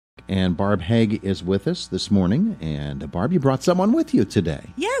and Barb Hauge is with us this morning. And Barb, you brought someone with you today.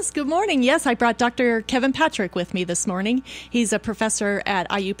 Yes, good morning. Yes, I brought Dr. Kevin Patrick with me this morning. He's a professor at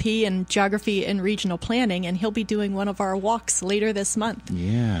IUP in Geography and Regional Planning, and he'll be doing one of our walks later this month.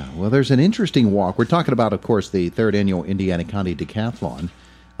 Yeah, well, there's an interesting walk. We're talking about, of course, the third annual Indiana County Decathlon.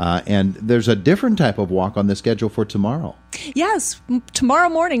 And there's a different type of walk on the schedule for tomorrow. Yes, tomorrow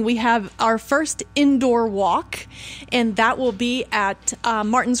morning we have our first indoor walk, and that will be at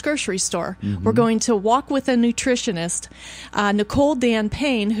Martin's Grocery Store. Mm-hmm. We're going to walk with a nutritionist, Nicole Dan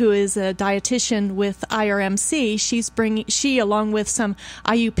Payne, who is a dietitian with IRMC. She, along with some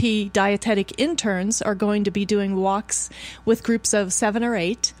IUP dietetic interns, are going to be doing walks with groups of 7 or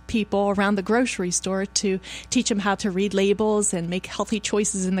 8 people around the grocery store to teach them how to read labels and make healthy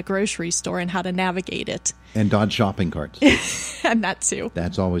choices in the grocery store and how to navigate it. And dodge shopping carts. And that too.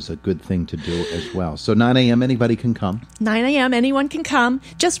 That's always a good thing to do as well. So 9 a.m., anybody can come? 9 a.m., anyone can come.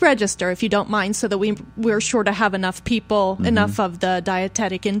 Just register if you don't mind so that we're sure to have enough people, enough of the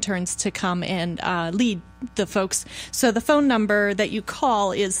dietetic interns to come and lead the folks. So the phone number that you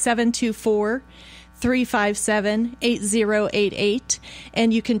call is 724-357-8088,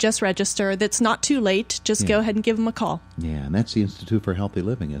 and you can just register. That's not too late. Just go ahead and give them a call. Yeah, and that's the Institute for Healthy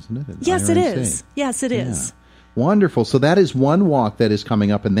Living, isn't it? Yes, it is. Yes, it is. Wonderful. So that is one walk that is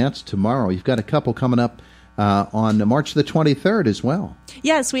coming up, and that's tomorrow. You've got a couple coming up on March the 23rd as well.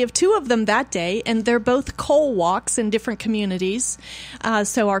 Yes, we have 2 of them that day, and they're both coal walks in different communities.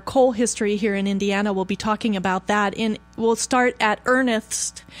 So our coal history here in Indiana, we'll be talking about that. And we'll start at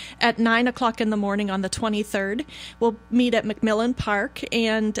Ernest at 9 o'clock in the morning on the 23rd. We'll meet at McMillan Park,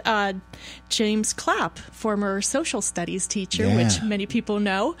 and James Clapp, former social studies teacher, which many people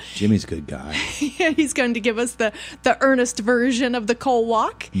know. Jimmy's a good guy. He's going to give us the Ernest version of the coal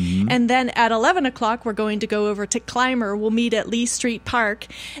walk. Mm-hmm. And then at 11 o'clock, we're going to go over to Clymer. We'll meet at Lee Street Park,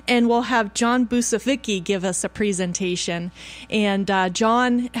 and we'll have John Busavicki give us a presentation. And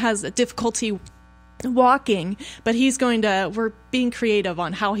John has a difficulty walking, but we're being creative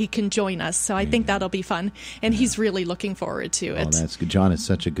on how he can join us. So I think that'll be fun, and he's really looking forward to it. Oh, that's good. John is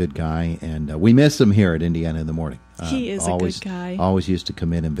such a good guy, and we miss him here at Indiana in the Morning. He is a good guy. Always used to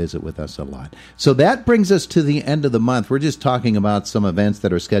come in and visit with us a lot. So that brings us to the end of the month. We're just talking about some events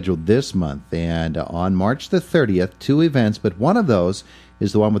that are scheduled this month, and on March the 30th, 2 events, but one of those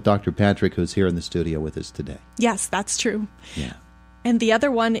is the one with Dr. Patrick, who's here in the studio with us today. Yes, that's true. Yeah. And the other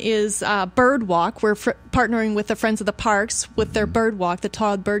one is Bird Walk. We're partnering with the Friends of the Parks with their Bird Walk. The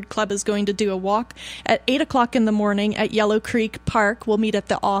Todd Bird Club is going to do a walk at 8 o'clock in the morning at Yellow Creek Park. We'll meet at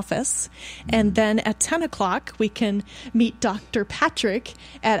the office. And then at 10 o'clock, we can meet Dr. Patrick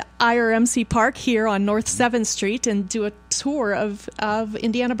at IRMC Park here on North 7th Street and do a tour of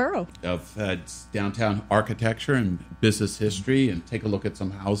Indiana Borough. Of downtown architecture and business history, and take a look at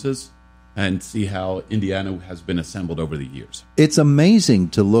some houses and see how Indiana has been assembled over the years. It's amazing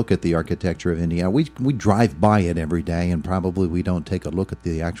to look at the architecture of Indiana. We drive by it every day, and probably we don't take a look at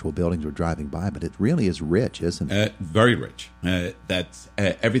the actual buildings we're driving by, but it really is rich, isn't it? Very rich. That's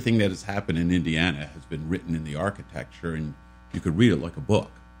everything that has happened in Indiana has been written in the architecture, and you could read it like a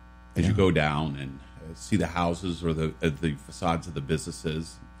book as you go down and see the houses or the facades of the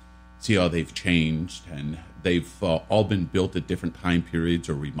businesses, see how they've changed, and they've all been built at different time periods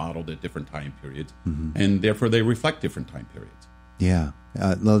or remodeled at different time periods, and therefore they reflect different time periods. Yeah.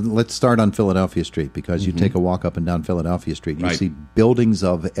 Let's start on Philadelphia Street, because you take a walk up and down Philadelphia Street. You see buildings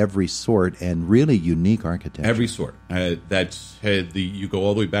of every sort and really unique architecture. Every sort. You go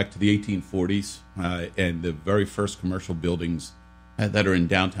all the way back to the 1840s, and the very first commercial buildings that are in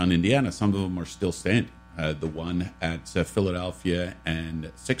downtown Indiana, some of them are still standing. The one at Philadelphia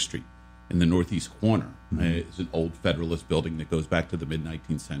and 6th Street in the northeast corner is an old Federalist building that goes back to the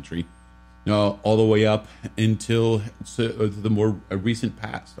mid-19th century, all the way up until the more recent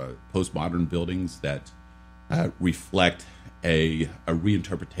past, postmodern buildings that reflect a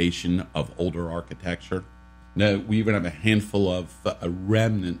reinterpretation of older architecture. Now, we even have a handful of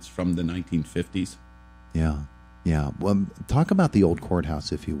remnants from the 1950s. Yeah. Well, talk about the old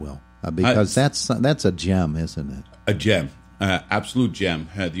courthouse, if you will. Because that's a gem, isn't it? A gem, absolute gem.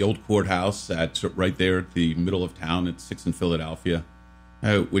 The old courthouse that's right there at the middle of town at 6th and Philadelphia,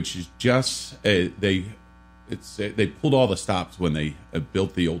 which is just they pulled all the stops when they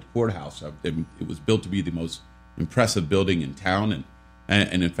built the old courthouse. It was built to be the most impressive building in town,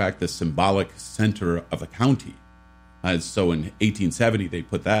 and in fact the symbolic center of a county. So in 1870 they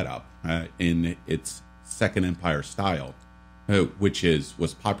put that up in its Second Empire style. Which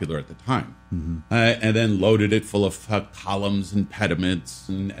was popular at the time, and then loaded it full of columns and pediments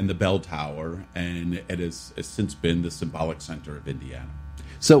and the bell tower, and it has since been the symbolic center of Indiana.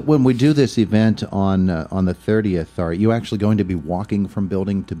 So when we do this event on the 30th, are you actually going to be walking from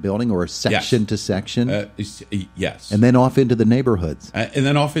building to building or section to section? Yes. And then off into the neighborhoods.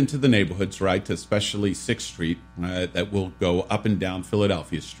 Right, especially 6th Street, that will go up and down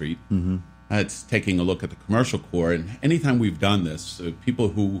Philadelphia Street. Mm-hmm. It's taking a look at the commercial core. And anytime we've done this, people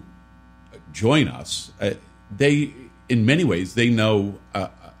who join us, they, in many ways, they know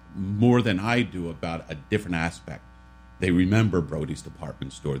more than I do about a different aspect. They remember Brody's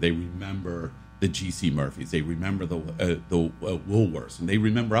department store. They remember the G.C. Murphys. They remember the Woolworths, and they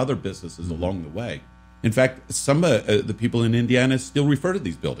remember other businesses along the way. In fact, some of the people in Indiana still refer to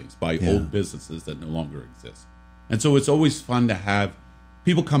these buildings by old businesses that no longer exist. And so it's always fun to have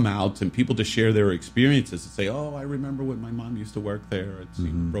people come out and people to share their experiences and say, "Oh, I remember when my mom used to work there at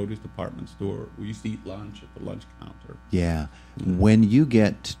Brody's department store. We used to eat lunch at the lunch counter." Yeah. When you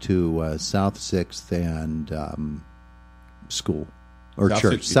get to South 6th and school or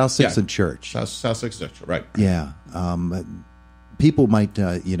church, South 6th and church. South 6th Church, right. Yeah. People might,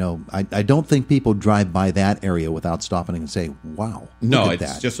 I don't think people drive by that area without stopping and say, wow, look at that.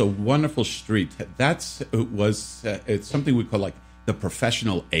 It's just a wonderful street. It's something we call like the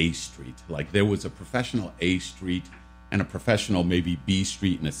professional A street. Like there was a professional A street and a professional maybe B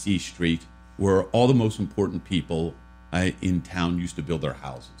street and a C street where all the most important people in town used to build their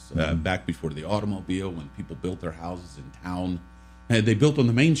houses. Back before the automobile, when people built their houses in town, they built on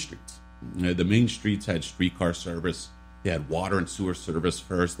the main streets. The main streets had streetcar service. They had water and sewer service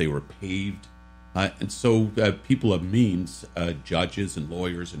first. They were paved. And so people of means, judges and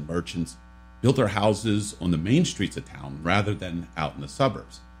lawyers and merchants, built their houses on the main streets of town rather than out in the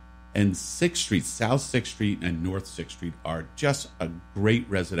suburbs. And 6th Street, South 6th Street and North 6th Street are just a great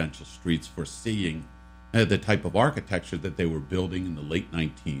residential streets for seeing the type of architecture that they were building in the late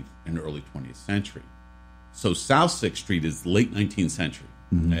 19th and early 20th century. So South 6th Street is late 19th century,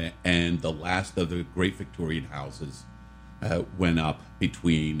 and the last of the great Victorian houses went up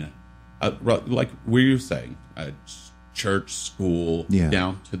between, like where you're saying, church, school,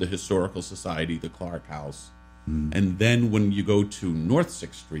 down to the Historical Society, the Clark House. And then when you go to North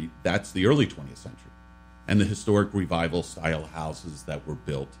 6th Street, that's the early 20th century. And the historic revival style houses that were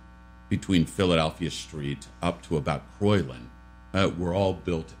built between Philadelphia Street up to about Croyland were all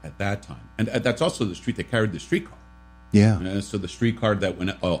built at that time. And that's also the street that carried the streetcar. Yeah. So the streetcar that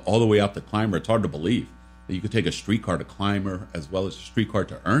went all the way out to Clymer, it's hard to believe that you could take a streetcar to Clymer as well as a streetcar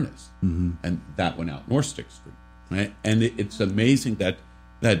to Ernest. And that went out North 6th Street. Right? And it's amazing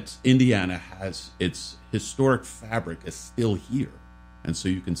that Indiana has its historic fabric is still here. And so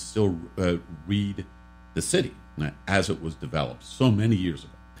you can still read the city as it was developed so many years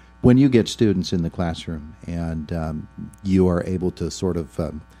ago. When you get students in the classroom and you are able to sort of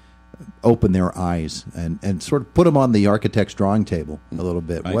open their eyes and sort of put them on the architect's drawing table a little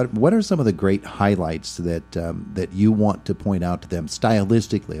bit, right. What are some of the great highlights that you want to point out to them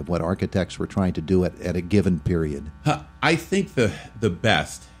stylistically of what architects were trying to do at a given period? I think the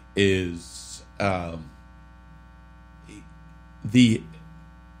best is the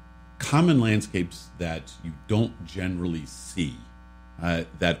common landscapes that you don't generally see.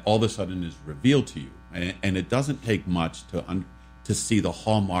 That all of a sudden is revealed to you, and it doesn't take much to see the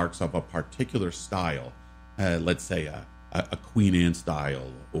hallmarks of a particular style. Let's say a Queen Anne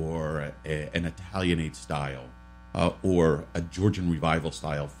style, or an Italianate style, or a Georgian revival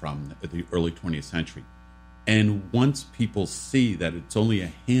style from the early 20th century. And once people see that it's only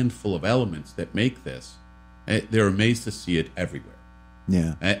a handful of elements that make this, they're amazed to see it everywhere.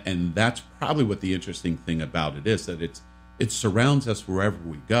 Yeah, and that's probably what the interesting thing about it is, that it surrounds us wherever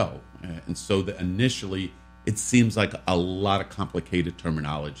we go. And so initially, it seems like a lot of complicated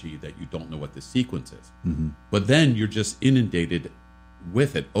terminology that you don't know what the sequence is. But then you're just inundated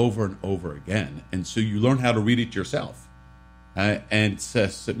with it over and over again. And so you learn how to read it yourself. And so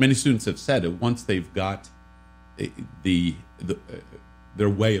many students have said that once they've got their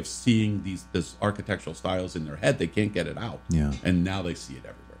way of seeing these architectural styles in their head, they can't get it out. Yeah. And now they see it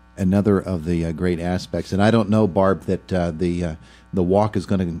everywhere. Another of the great aspects, and I don't know, Barb, that the walk is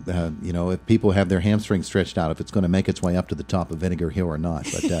going to, if people have their hamstrings stretched out, if it's going to make its way up to the top of Vinegar Hill or not.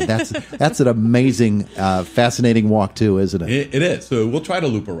 But that's an amazing, fascinating walk too, isn't it? It is. So we'll try to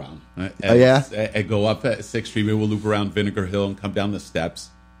loop around. And go up at 6th Street. Maybe we'll loop around Vinegar Hill and come down the steps,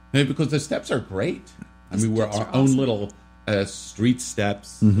 because the steps are great. I mean, we're our own little street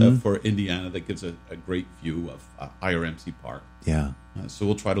steps for Indiana that gives a great view of IRMC Park. Yeah. So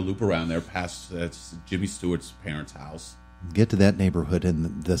we'll try to loop around there past Jimmy Stewart's parents' house, get to that neighborhood,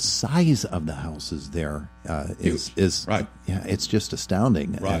 and the size of the houses there is right. Yeah, it's just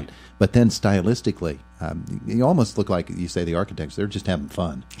astounding. Right. But then stylistically, you almost look like, you say, the architects, they're just having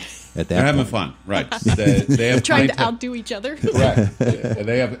fun at that They're having point. fun, right. They have Trying to clientele- outdo each other. Correct. Yeah,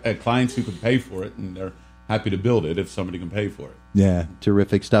 they have clients who can pay for it, and they're happy to build it if somebody can pay for it. Yeah,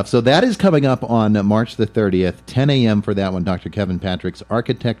 terrific stuff. So that is coming up on March the 30th, 10 a.m. for that one, Dr. Kevin Patrick's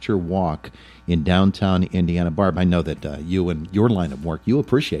Architecture Walk in downtown Indiana. Barb, I know that you and your line of work, you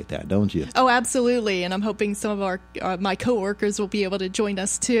appreciate that, don't you? Oh, absolutely, and I'm hoping some of my coworkers will be able to join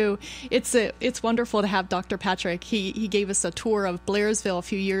us too. It's wonderful to have Dr. Patrick. He gave us a tour of Blairsville a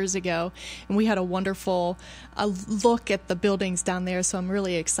few years ago, and we had a wonderful look at the buildings down there. So I'm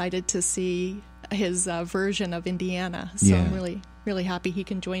really excited to see his version of Indiana. So Yeah. I'm really happy he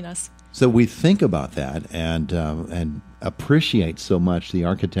can join us. So we think about that and appreciate so much the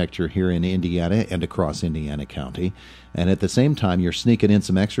architecture here in Indiana and across Indiana County. And at the same time, you're sneaking in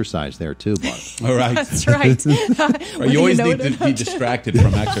some exercise there too, Barb. All right. That's right. You always need to be distracted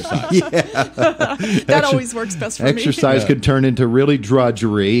from exercise. That always works best for me. Exercise could turn into really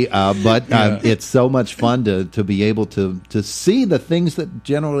drudgery, but it's so much fun to be able to see the things that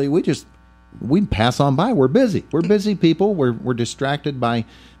generally we pass on by. We're busy. We're busy people. We're distracted by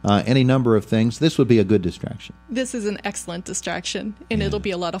any number of things. This would be a good distraction. This is an excellent distraction, and it'll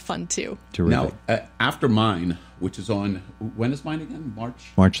be a lot of fun too. Terrific. Now, after mine, which is on, when is mine again?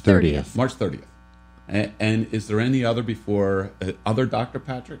 March 30th. March 30th. And is there any other before, other Dr.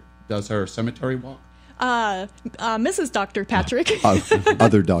 Patrick does her cemetery walk? Mrs. Dr. Patrick.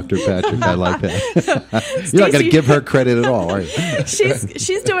 Other Dr. Patrick. I like that. You're not going to give her credit at all, are you?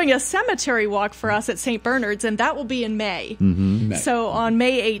 She's doing a cemetery walk for us at St. Bernard's, and that will be in May. Mm-hmm. So on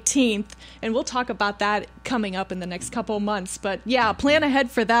May 18th, and we'll talk about that coming up in the next couple of months. But yeah, plan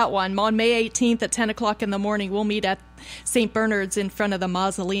ahead for that one. On May 18th at 10 o'clock in the morning, we'll meet at St. Bernard's in front of the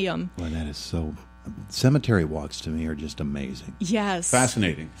mausoleum. Well, that is so... Cemetery walks to me are just amazing. Yes.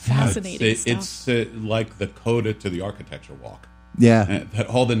 Fascinating. Fascinating stuff. It's like the coda to the architecture walk. Yeah. That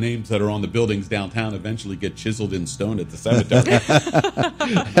all the names that are on the buildings downtown eventually get chiseled in stone at the cemetery.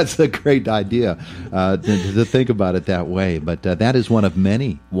 That's a great idea to think about it that way. But that is one of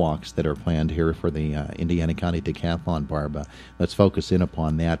many walks that are planned here for the Indiana County Decathlon, Barb. Let's focus in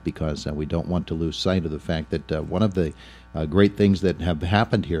upon that because we don't want to lose sight of the fact that one of the great things that have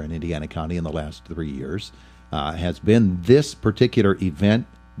happened here in Indiana County in the last 3 years has been this particular event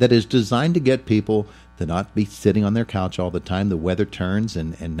that is designed to get people to not be sitting on their couch all the time. The weather turns,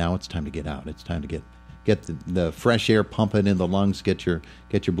 and now it's time to get out. It's time to get the fresh air pumping in the lungs, get your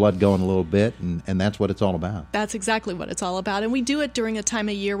blood going a little bit, and that's what it's all about. That's exactly what it's all about. And we do it during a time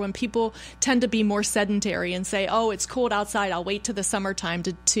of year when people tend to be more sedentary and say, oh, it's cold outside, I'll wait till the summertime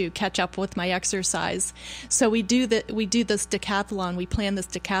to catch up with my exercise. So we do this decathlon. We plan this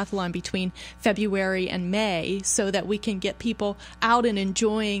decathlon between February and May so that we can get people out and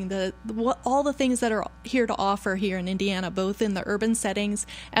enjoying all the things that are here to offer here in Indiana, both in the urban settings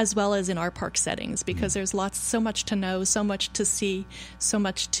as well as in our park settings, because there's so much to know, so much to see, so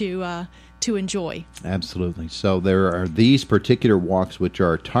much to enjoy. Absolutely. So there are these particular walks, which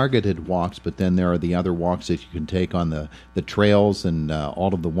are targeted walks, but then there are the other walks that you can take on the trails and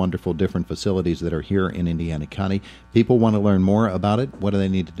all of the wonderful different facilities that are here in Indiana County. People want to learn more about it. What do they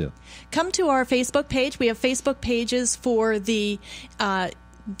need to do? Come to our Facebook page. We have Facebook pages for the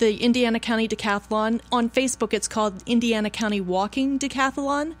Indiana County Decathlon. On Facebook, it's called Indiana County Walking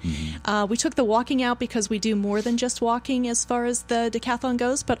Decathlon. Mm-hmm. We took the walking out because we do more than just walking as far as the decathlon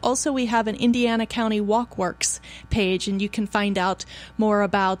goes, but also we have an Indiana County Walkworks page, and you can find out more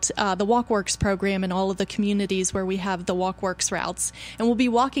about the Walkworks program and all of the communities where we have the Walkworks routes. And we'll be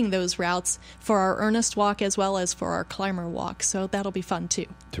walking those routes for our Earnest Walk as well as for our Climber Walk, so that'll be fun too.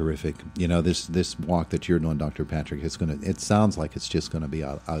 Terrific. You know, this walk that you're doing, Dr. Patrick, it sounds like it's just going to be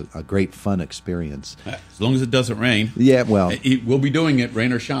a great fun experience. As long as it doesn't rain. Yeah, well. We'll be doing it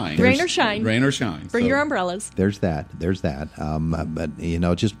rain or shine. Rain or shine. Rain or shine. Bring your umbrellas. There's that. But, you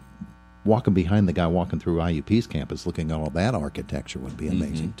know, just walking behind the guy walking through IUP's campus, looking at all that architecture would be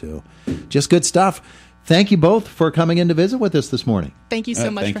amazing, too. Just good stuff. Thank you both for coming in to visit with us this morning. Thank you so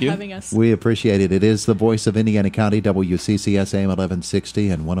much for having us. We appreciate it. It is the voice of Indiana County, WCCS AM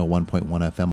 1160 and 101.1 FM.